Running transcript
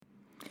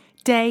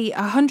Day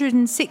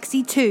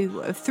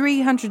 162 of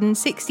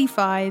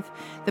 365,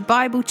 the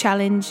Bible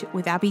Challenge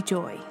with Abi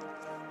Joy.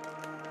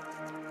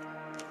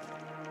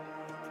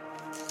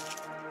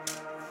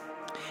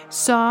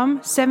 Psalm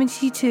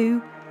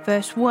 72,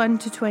 verse 1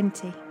 to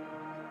 20.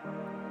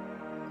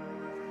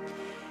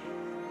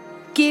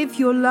 Give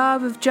your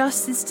love of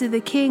justice to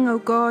the King, O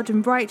God,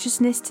 and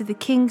righteousness to the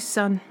King's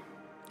Son.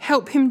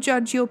 Help him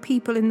judge your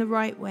people in the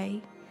right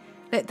way.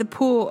 Let the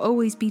poor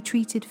always be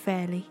treated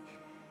fairly.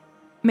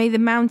 May the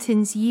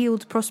mountains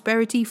yield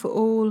prosperity for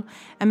all,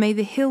 and may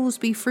the hills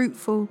be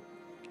fruitful.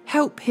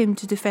 Help him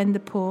to defend the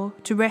poor,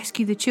 to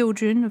rescue the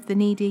children of the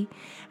needy,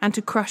 and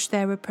to crush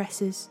their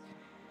oppressors.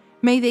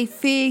 May they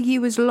fear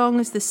you as long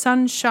as the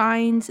sun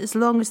shines, as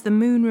long as the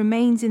moon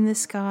remains in the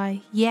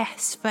sky,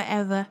 yes,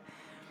 forever.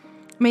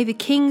 May the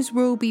king's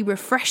rule be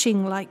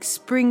refreshing like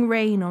spring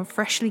rain on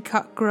freshly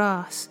cut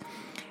grass,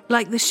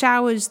 like the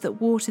showers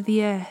that water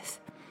the earth.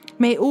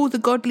 May all the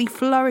godly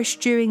flourish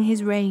during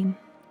his reign.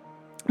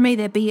 May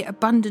there be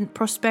abundant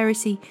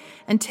prosperity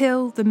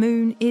until the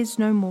moon is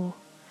no more.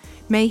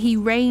 May he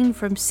reign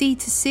from sea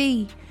to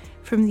sea,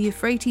 from the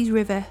Euphrates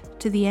River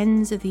to the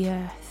ends of the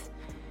earth.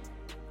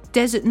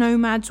 Desert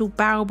nomads will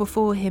bow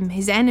before him,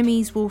 his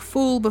enemies will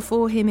fall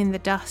before him in the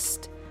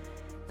dust.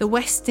 The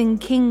western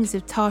kings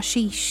of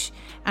Tarshish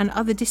and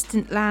other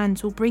distant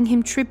lands will bring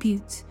him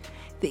tribute.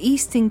 The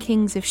eastern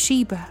kings of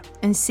Sheba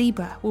and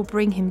Seba will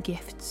bring him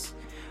gifts.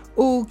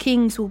 All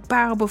kings will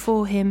bow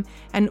before him,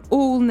 and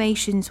all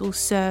nations will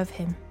serve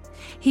him.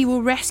 He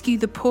will rescue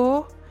the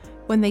poor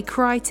when they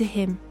cry to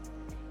him.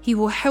 He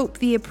will help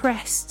the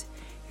oppressed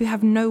who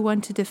have no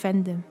one to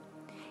defend them.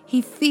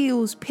 He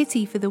feels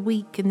pity for the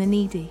weak and the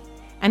needy,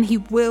 and he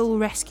will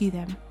rescue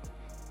them.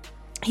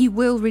 He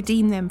will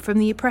redeem them from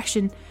the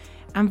oppression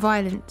and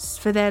violence,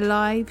 for their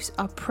lives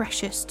are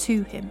precious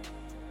to him.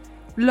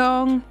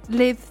 Long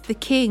live the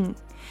King!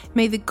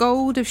 May the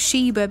gold of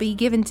Sheba be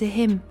given to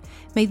him.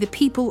 May the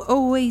people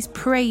always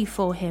pray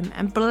for him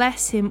and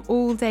bless him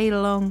all day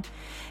long.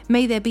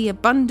 May there be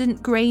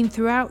abundant grain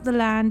throughout the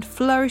land,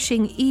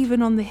 flourishing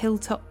even on the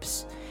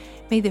hilltops.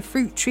 May the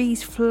fruit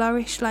trees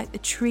flourish like the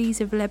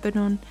trees of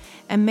Lebanon,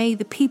 and may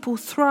the people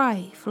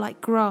thrive like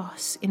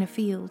grass in a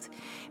field.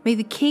 May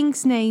the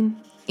king's name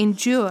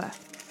endure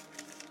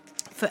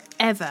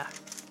forever.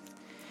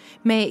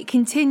 May it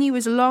continue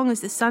as long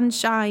as the sun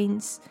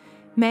shines.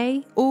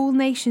 May all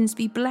nations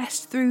be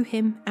blessed through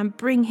him and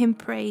bring him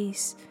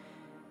praise.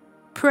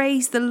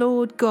 Praise the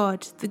Lord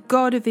God, the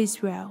God of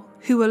Israel,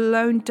 who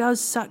alone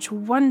does such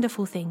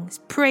wonderful things.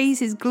 Praise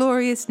his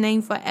glorious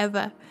name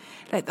forever.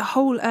 Let the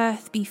whole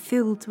earth be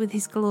filled with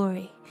his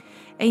glory.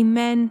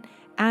 Amen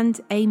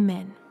and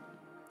amen.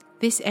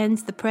 This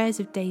ends the prayers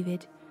of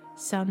David,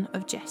 son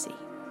of Jesse.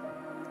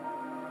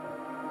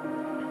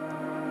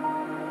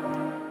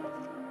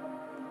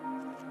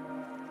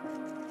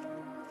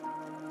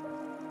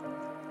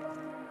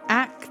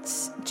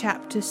 Acts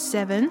chapter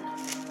 7,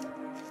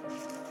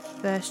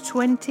 verse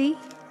 20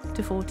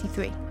 to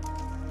 43.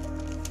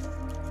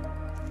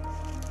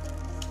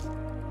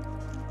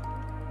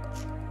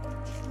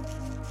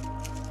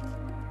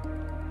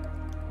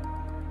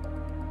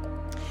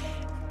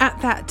 At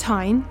that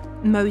time,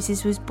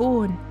 Moses was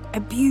born, a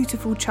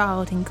beautiful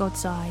child in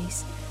God's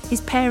eyes.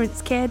 His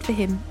parents cared for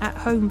him at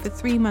home for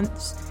 3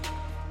 months.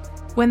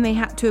 When they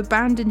had to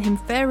abandon him,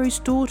 Pharaoh's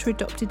daughter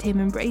adopted him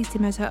and raised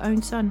him as her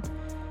own son.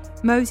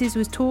 Moses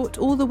was taught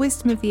all the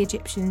wisdom of the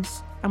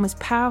Egyptians and was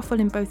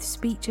powerful in both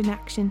speech and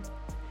action.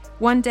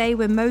 One day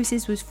when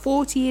Moses was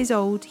 40 years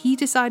old, he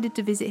decided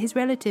to visit his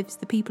relatives,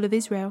 the people of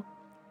Israel.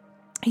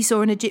 He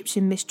saw an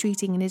Egyptian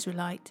mistreating an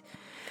Israelite.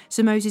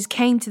 So Moses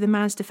came to the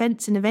man's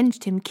defense and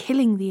avenged him,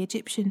 killing the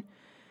Egyptian.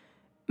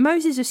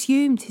 Moses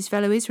assumed his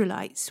fellow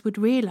Israelites would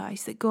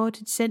realize that God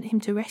had sent him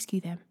to rescue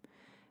them,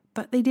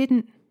 but they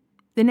didn't.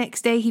 The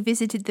next day he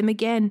visited them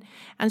again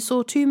and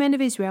saw 2 men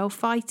of Israel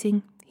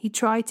fighting. He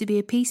tried to be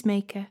a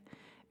peacemaker.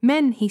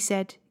 "Men," he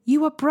said,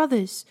 "you are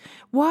brothers.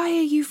 Why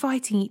are you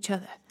fighting each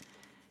other?"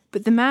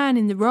 But the man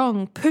in the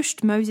wrong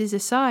pushed Moses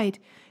aside.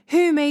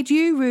 "Who made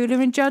you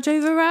ruler and judge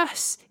over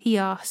us?" he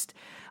asked.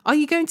 "Are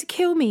you going to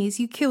kill me as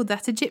you killed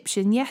that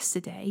Egyptian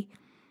yesterday?"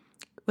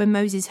 When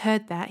Moses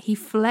heard that, he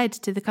fled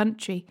to the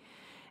country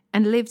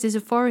and lived as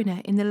a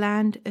foreigner in the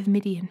land of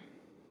Midian.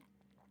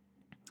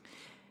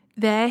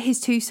 There his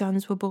 2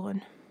 sons were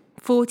born.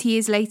 40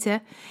 years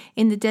later,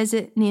 in the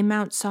desert near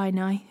Mount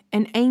Sinai,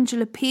 an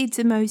angel appeared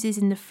to Moses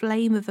in the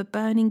flame of a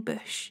burning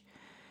bush.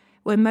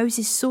 When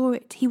Moses saw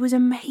it, he was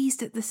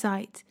amazed at the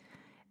sight.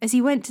 As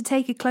he went to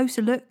take a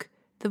closer look,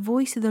 the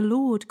voice of the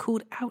Lord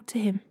called out to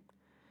him,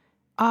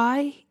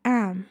 "I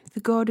am the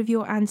God of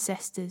your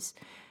ancestors,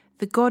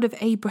 the God of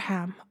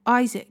Abraham,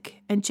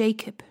 Isaac, and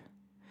Jacob."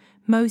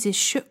 Moses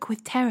shook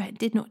with terror and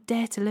did not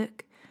dare to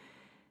look.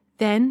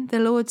 Then the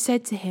Lord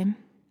said to him,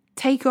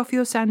 "Take off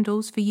your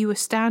sandals, for you are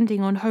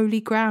standing on holy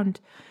ground.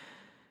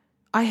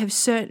 I have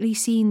certainly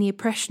seen the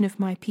oppression of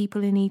my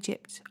people in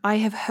Egypt. I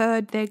have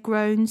heard their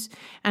groans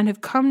and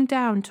have come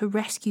down to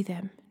rescue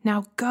them.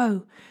 Now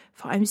go,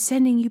 for I am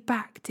sending you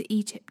back to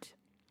Egypt."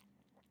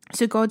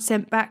 So God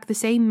sent back the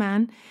same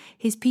man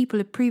his people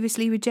had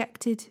previously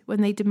rejected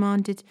when they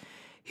demanded,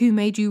 "Who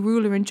made you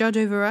ruler and judge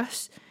over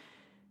us?"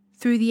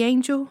 Through the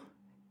angel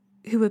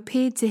who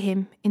appeared to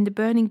him in the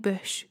burning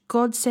bush,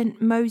 God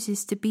sent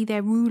Moses to be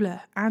their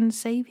ruler and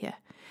saviour.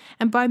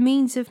 And by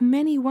means of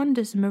many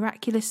wonders and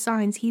miraculous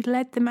signs, he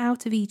led them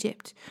out of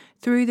Egypt,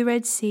 through the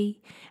Red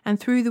Sea, and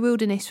through the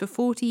wilderness for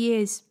 40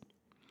 years.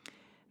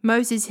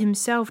 Moses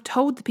himself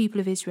told the people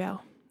of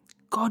Israel,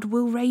 "God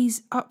will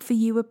raise up for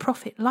you a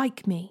prophet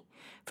like me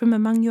from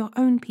among your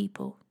own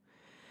people."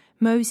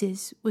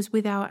 Moses was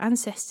with our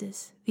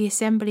ancestors, the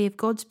assembly of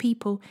God's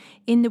people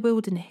in the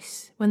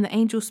wilderness, when the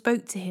angel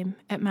spoke to him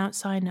at Mount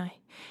Sinai.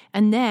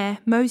 And there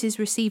Moses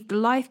received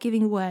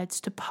life-giving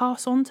words to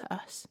pass on to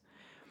us.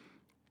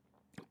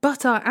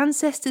 But our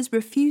ancestors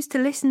refused to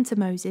listen to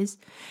Moses.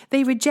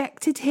 They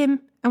rejected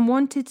him and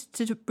wanted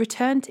to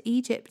return to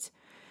Egypt.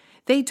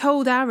 They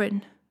told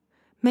Aaron,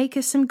 "Make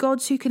us some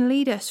gods who can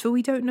lead us, for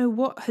we don't know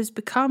what has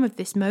become of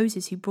this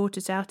Moses who brought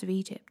us out of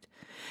Egypt."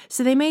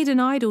 So they made an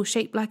idol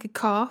shaped like a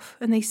calf,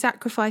 and they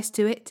sacrificed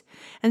to it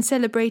and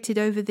celebrated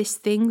over this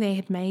thing they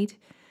had made.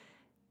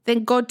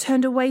 Then God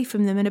turned away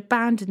from them and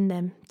abandoned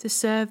them to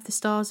serve the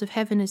stars of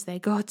heaven as their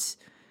gods.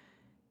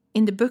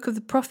 In the book of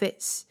the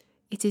prophets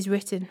it is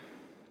written,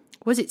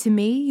 "Was it to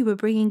me you were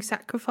bringing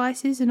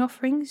sacrifices and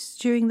offerings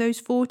during those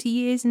 40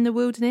 years in the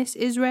wilderness,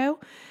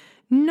 Israel?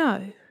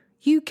 No,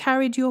 you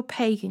carried your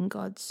pagan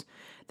gods,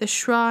 the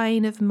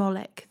shrine of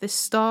Molech, the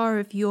star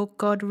of your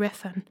god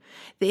Rephan,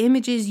 the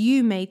images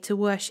you made to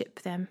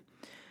worship them.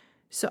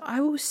 So I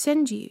will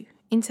send you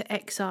into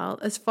exile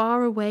as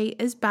far away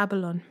as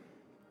Babylon."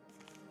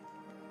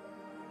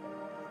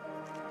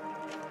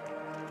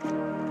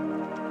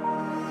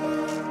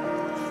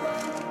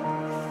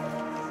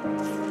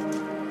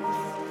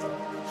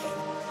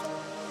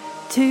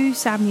 Two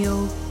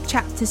Samuel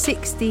chapter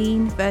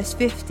 16 verse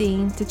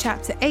 15 to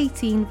chapter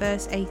 18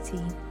 verse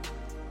 18.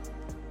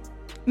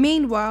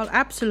 Meanwhile,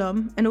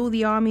 Absalom and all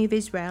the army of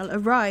Israel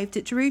arrived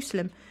at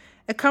Jerusalem,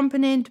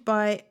 accompanied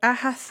by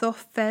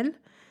Ahithophel.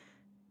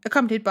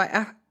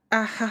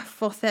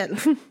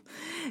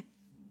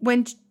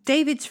 When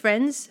David's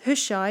friends,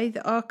 Hushai the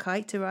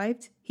Archite,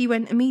 arrived, he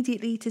went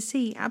immediately to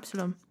see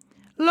Absalom.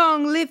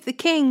 "Long live the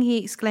king!" he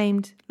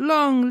exclaimed.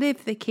 "Long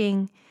live the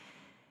king!"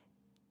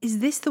 "Is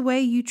this the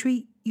way you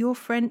treat your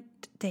friend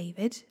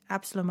David?"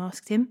 Absalom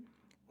asked him.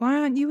 "Why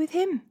aren't you with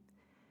him?"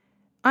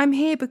 "I'm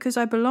here because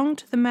I belong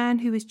to the man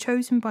who is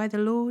chosen by the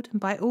Lord and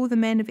by all the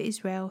men of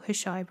Israel,"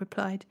 Hushai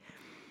replied.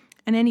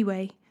 "And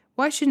anyway,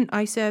 why shouldn't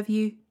I serve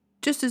you?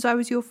 Just as I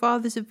was your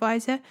father's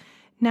advisor,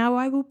 now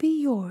I will be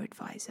your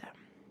advisor."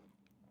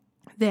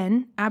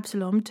 Then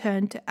Absalom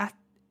turned to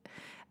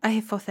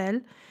Ahithophel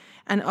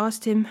and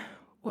asked him,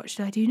 "What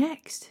should I do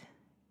next?"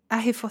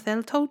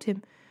 Ahithophel told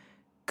him,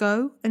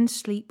 "Go and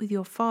sleep with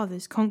your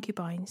father's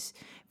concubines,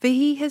 for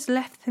he has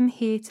left them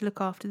here to look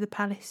after the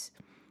palace.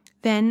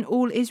 Then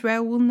all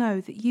Israel will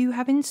know that you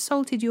have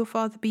insulted your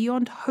father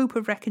beyond hope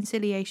of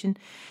reconciliation,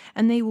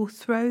 and they will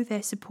throw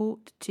their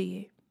support to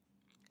you."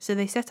 So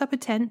they set up a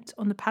tent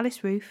on the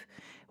palace roof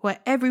where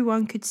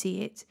everyone could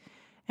see it,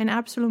 and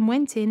Absalom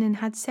went in and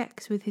had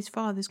sex with his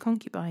father's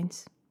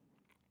concubines.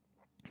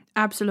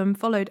 Absalom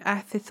followed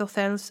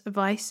Ahithophel's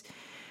advice,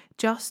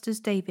 just as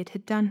David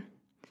had done.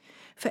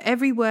 For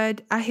every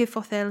word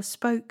Ahithophel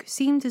spoke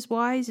seemed as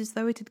wise as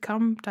though it had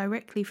come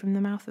directly from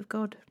the mouth of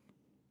God.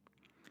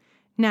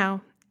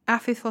 Now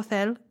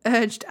Ahithophel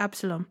urged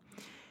Absalom,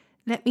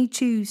 "Let me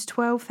choose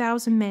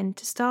 12,000 men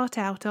to start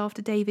out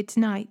after David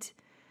tonight.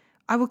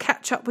 I will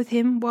catch up with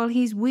him while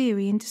he is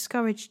weary and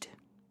discouraged.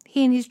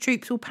 He and his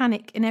troops will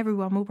panic and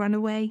everyone will run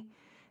away.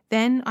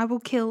 Then I will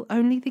kill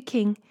only the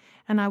king,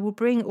 and I will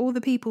bring all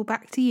the people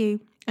back to you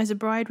as a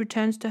bride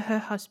returns to her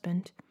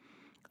husband.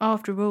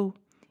 After all,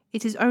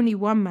 it is only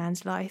one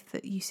man's life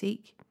that you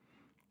seek.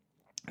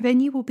 Then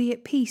you will be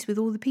at peace with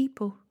all the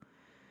people."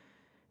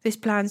 This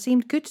plan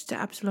seemed good to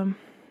Absalom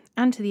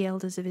and to the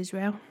elders of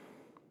Israel.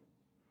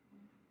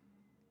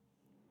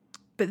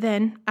 But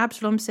then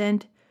Absalom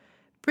said,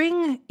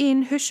 "Bring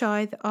in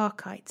Hushai the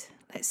Archite.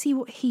 Let's see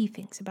what he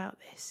thinks about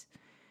this."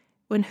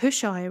 When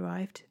Hushai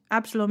arrived,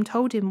 Absalom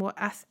told him what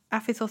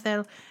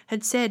Ahithophel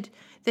had said.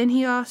 Then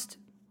he asked,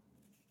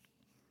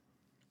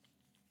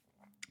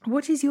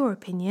 "What is your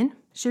opinion?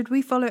 Should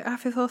we follow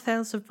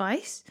Ahithophel's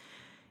advice?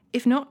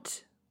 If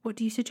not, what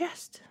do you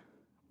suggest?"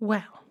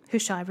 "Well,"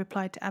 Hushai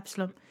replied to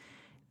Absalom,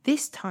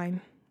 "this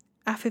time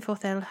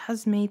Ahithophel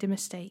has made a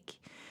mistake.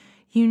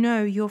 You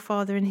know your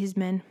father and his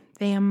men.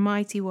 They are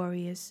mighty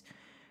warriors.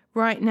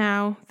 Right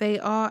now they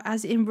are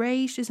as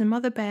enraged as a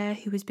mother bear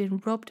who has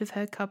been robbed of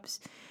her cubs.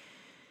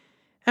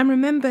 And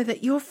remember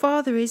that your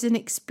father is an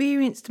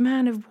experienced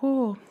man of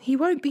war. He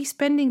won't be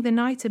spending the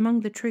night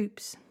among the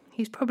troops.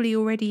 He's probably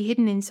already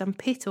hidden in some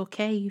pit or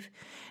cave.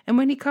 And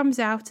when he comes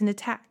out and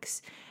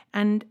attacks,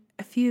 and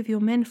a few of your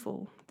men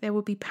fall, there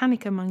will be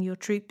panic among your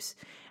troops,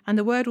 and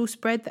the word will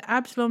spread that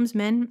Absalom's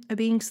men are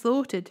being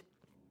slaughtered.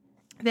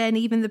 Then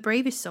even the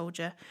bravest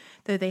soldier,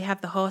 though they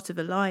have the heart of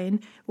a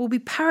lion, will be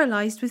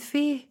paralyzed with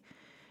fear.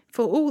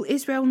 For all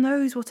Israel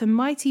knows what a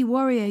mighty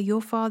warrior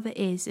your father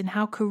is and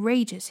how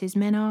courageous his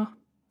men are.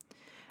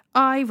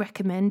 I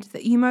recommend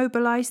that you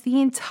mobilize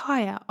the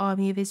entire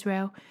army of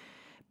Israel,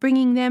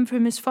 bringing them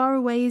from as far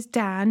away as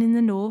Dan in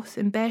the north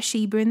and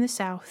Beersheba in the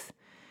south.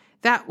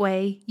 That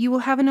way you will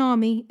have an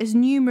army as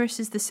numerous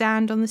as the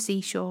sand on the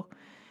seashore,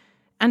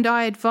 and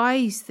I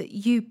advise that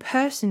you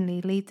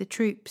personally lead the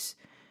troops.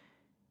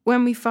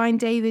 When we find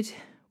David,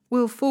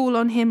 we'll fall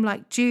on him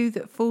like dew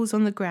that falls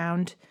on the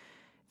ground.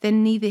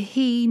 Then neither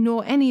he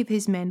nor any of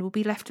his men will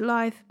be left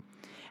alive.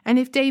 And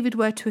if David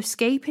were to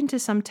escape into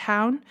some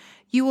town,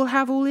 you will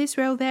have all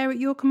Israel there at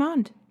your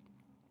command.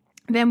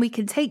 Then we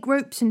can take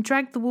ropes and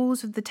drag the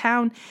walls of the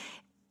town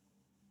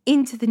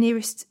into the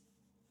nearest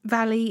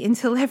valley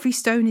until every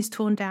stone is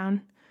torn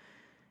down."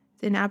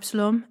 Then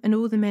Absalom and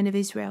all the men of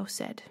Israel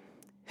said,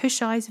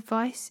 "Hushai's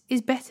advice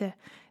is better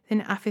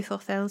than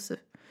Ahithophel's,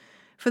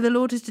 for the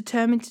Lord has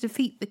determined to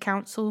defeat the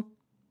counsel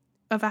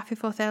of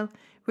Ahithophel,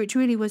 which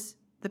really was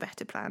the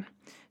better plan,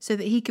 so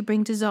that he could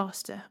bring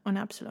disaster on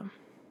Absalom."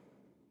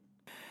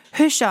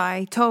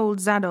 Hushai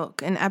told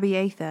Zadok and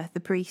Abiathar, the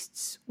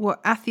priests,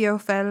 what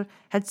Ahithophel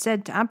had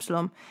said to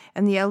Absalom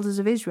and the elders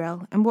of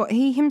Israel, and what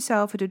he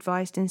himself had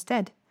advised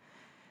instead.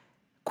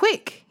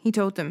 "Quick," he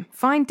told them,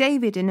 "find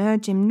David and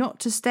urge him not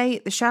to stay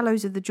at the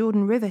shallows of the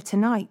Jordan River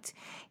tonight.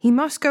 He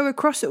must go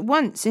across at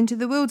once into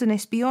the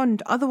wilderness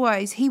beyond,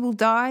 otherwise he will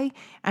die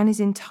and his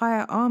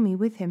entire army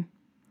with him."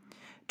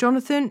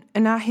 Jonathan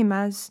and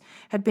Ahimaaz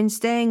had been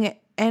staying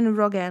at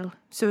En-Rogel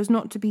so as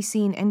not to be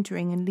seen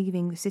entering and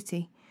leaving the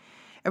city.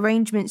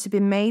 Arrangements had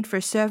been made for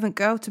a servant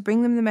girl to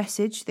bring them the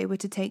message they were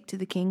to take to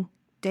the king,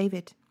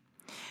 David.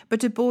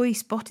 But a boy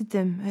spotted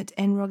them at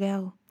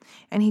En-Rogel,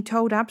 and he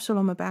told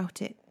Absalom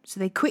about it, so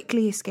they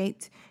quickly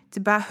escaped to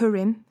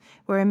Bahurim,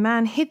 where a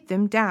man hid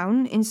them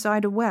down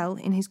inside a well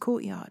in his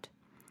courtyard.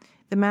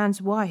 The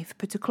man's wife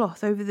put a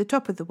cloth over the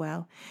top of the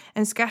well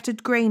and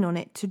scattered grain on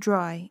it to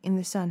dry in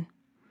the sun,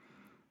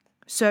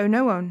 so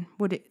no one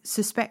would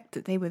suspect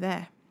that they were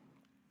there.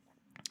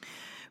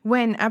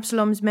 When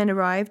Absalom's men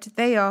arrived,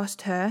 they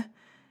asked her,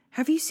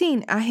 "Have you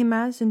seen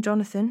Ahimaaz and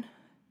Jonathan?"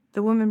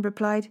 The woman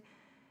replied,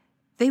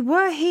 "They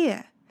were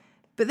here,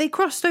 but they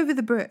crossed over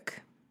the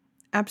brook."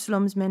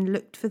 Absalom's men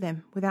looked for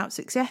them without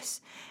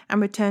success and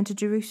returned to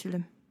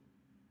Jerusalem.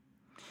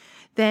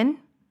 Then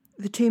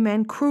the two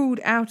men crawled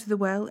out of the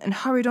well and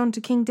hurried on to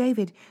King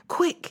David.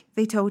 "Quick,"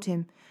 they told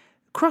him,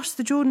 "cross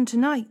the Jordan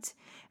tonight."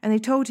 And they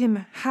told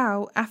him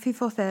how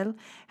Ahithophel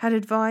had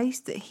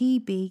advised that he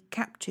be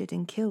captured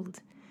and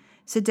killed.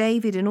 So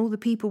David and all the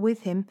people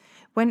with him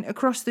went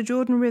across the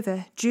Jordan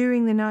River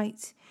during the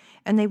night,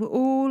 and they were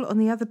all on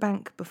the other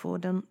bank before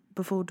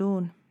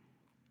dawn.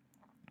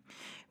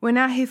 When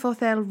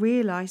Ahithophel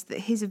realized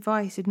that his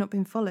advice had not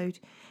been followed,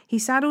 he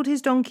saddled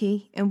his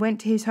donkey and went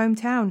to his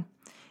hometown,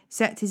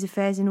 set his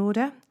affairs in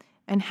order,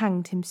 and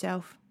hanged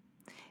himself.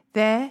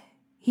 There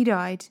he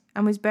died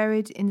and was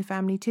buried in the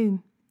family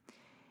tomb.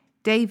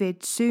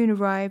 David soon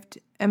arrived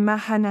at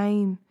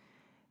Mahanaim.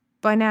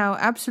 By now,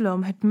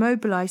 Absalom had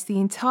mobilized the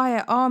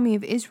entire army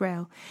of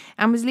Israel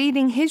and was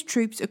leading his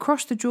troops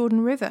across the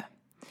Jordan River.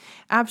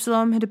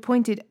 Absalom had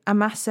appointed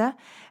Amasa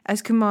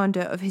as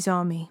commander of his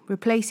army,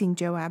 replacing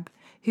Joab,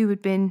 who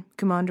had been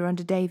commander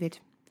under David.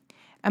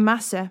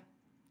 Amasa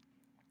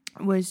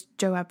was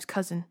Joab's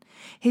cousin.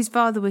 His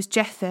father was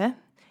Jether,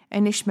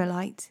 an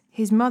Ishmaelite.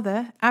 His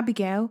mother,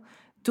 Abigail,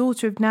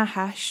 daughter of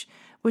Nahash,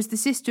 was the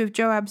sister of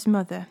Joab's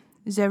mother,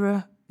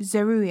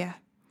 Zeruiah.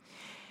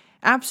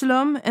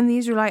 Absalom and the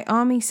Israelite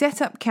army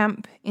set up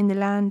camp in the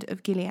land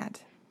of Gilead.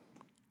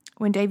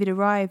 When David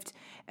arrived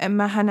at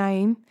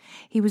Mahanaim,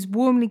 he was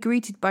warmly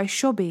greeted by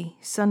Shobi,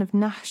 son of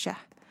Nahash,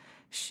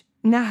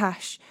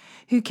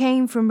 who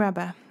came from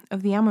Rabbah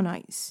of the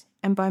Ammonites,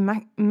 and by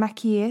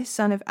Machir,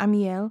 son of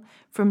Amiel,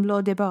 from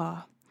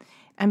Lo-debar,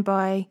 and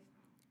by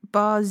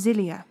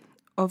Barzillai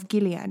of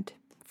Gilead,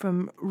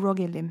 from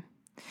Rogelim.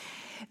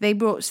 They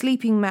brought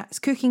sleeping mats,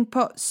 cooking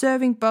pots,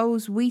 serving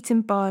bowls, wheat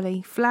and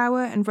barley,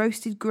 flour and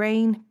roasted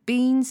grain,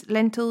 beans,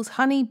 lentils,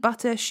 honey,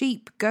 butter,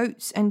 sheep,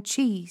 goats, and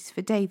cheese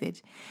for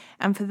David,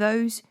 and for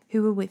those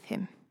who were with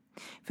him.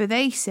 For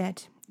they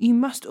said, "You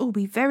must all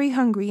be very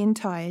hungry and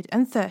tired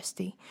and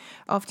thirsty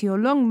after your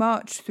long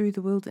march through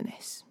the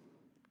wilderness."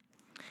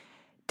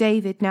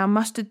 David now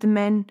mustered the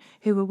men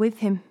who were with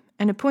him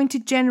and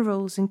appointed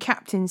generals and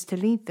captains to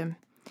lead them.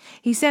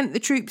 He sent the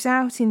troops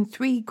out in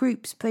 3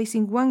 groups,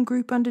 placing one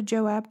group under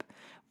Joab,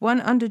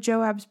 one under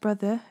Joab's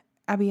brother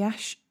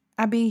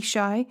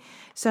Abishai,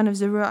 son of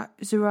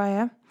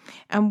Zeruiah,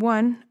 and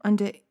one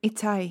under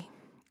Ittai,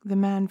 the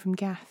man from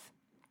Gath.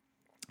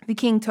 The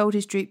king told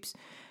his troops,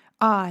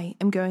 "I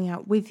am going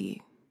out with you."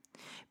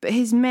 But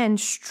his men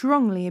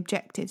strongly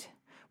objected.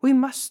 You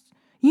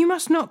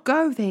must not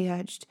go," they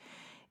urged.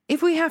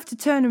 "If we have to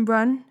turn and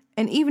run,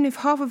 and even if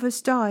half of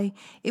us die,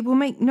 it will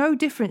make no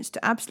difference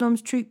to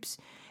Absalom's troops.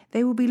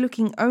 They will be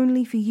looking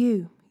only for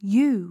you.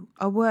 You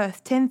are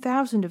worth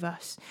 10,000 of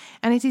us,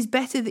 and it is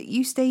better that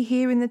you stay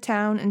here in the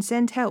town and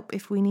send help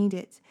if we need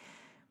it.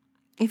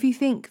 If you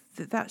think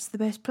that that's the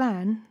best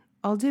plan,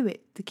 I'll do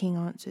it, the king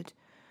answered.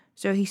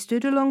 So he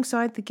stood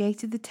alongside the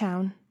gate of the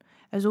town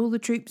as all the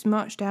troops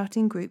marched out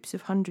in groups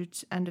of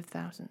hundreds and of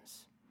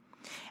thousands.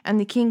 And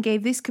the king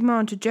gave this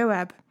command to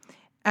Joab,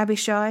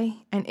 Abishai,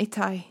 and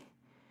Ittai,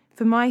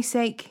 "For my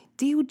sake,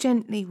 deal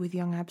gently with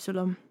young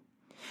Absalom."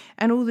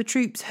 And all the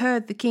troops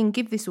heard the king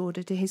give this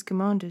order to his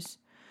commanders.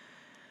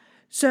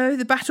 So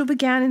the battle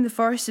began in the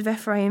forests of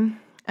Ephraim,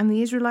 and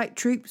the Israelite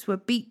troops were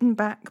beaten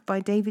back by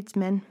David's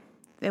men.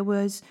 There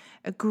was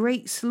a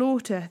great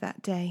slaughter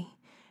that day,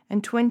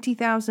 and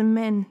 20,000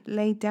 men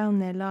laid down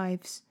their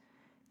lives.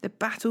 The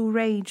battle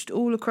raged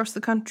all across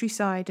the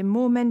countryside, and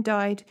more men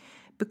died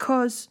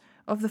because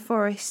of the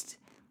forest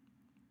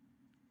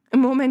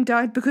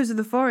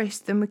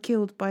than were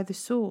killed by the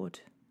sword.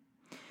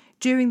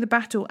 During the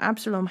battle,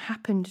 Absalom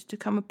happened to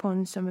come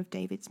upon some of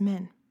David's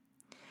men.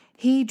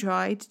 He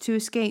tried to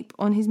escape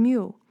on his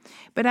mule,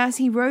 but as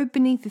he rode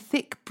beneath the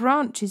thick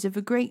branches of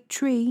a great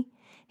tree,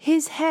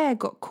 his hair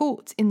got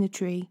caught in the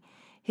tree.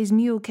 His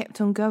mule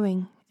kept on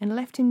going and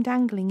left him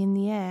dangling in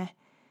the air.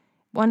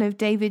 One of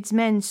David's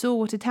men saw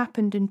what had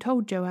happened and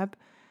told Joab,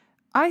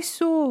 "I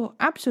saw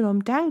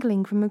Absalom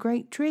dangling from a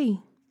great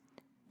tree."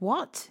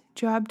 "What?"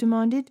 Joab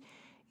demanded.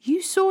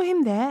 "You saw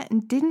him there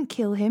and didn't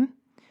kill him?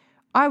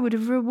 I would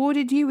have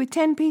rewarded you with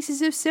 10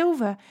 pieces of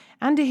silver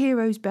and a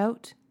hero's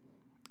belt."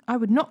 "I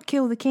would not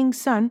kill the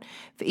king's son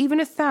for even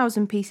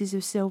 1,000 pieces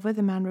of silver,"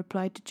 the man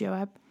replied to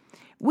Joab.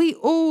 "We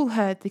all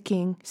heard the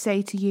king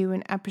say to you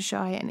and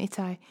Abishai and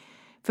Ittai,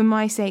 'For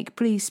my sake,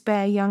 please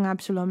spare young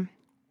Absalom.'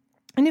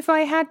 And if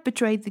I had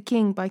betrayed the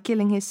king by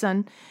killing his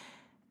son,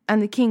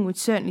 and the king would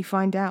certainly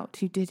find out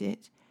who did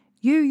it,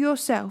 you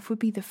yourself would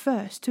be the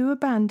first to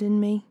abandon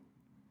me."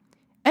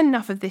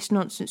 "Enough of this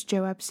nonsense,"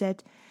 Joab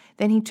said.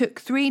 Then he took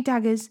 3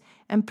 daggers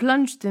and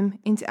plunged them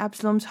into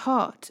Absalom's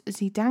heart as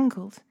he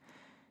dangled,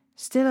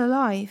 still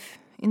alive,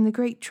 in the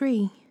great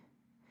tree.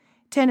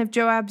 10 of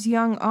Joab's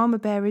young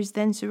armor-bearers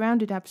then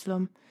surrounded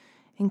Absalom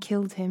and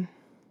killed him.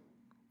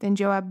 Then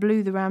Joab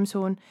blew the ram's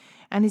horn,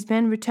 and his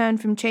men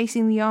returned from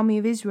chasing the army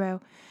of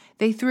Israel.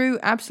 They threw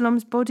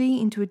Absalom's body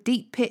into a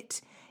deep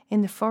pit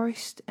in the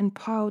forest and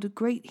piled a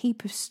great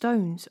heap of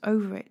stones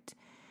over it,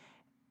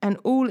 and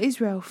all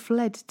Israel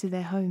fled to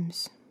their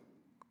homes.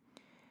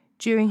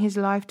 During his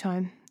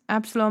lifetime,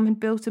 Absalom had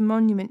built a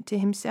monument to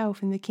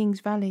himself in the king's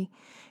valley,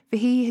 for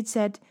he had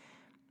said,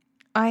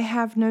 "I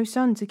have no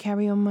son to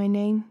carry on my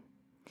name."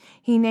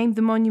 He named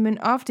the monument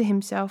after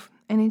himself,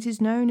 and it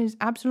is known as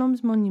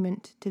Absalom's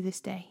monument to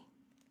this day.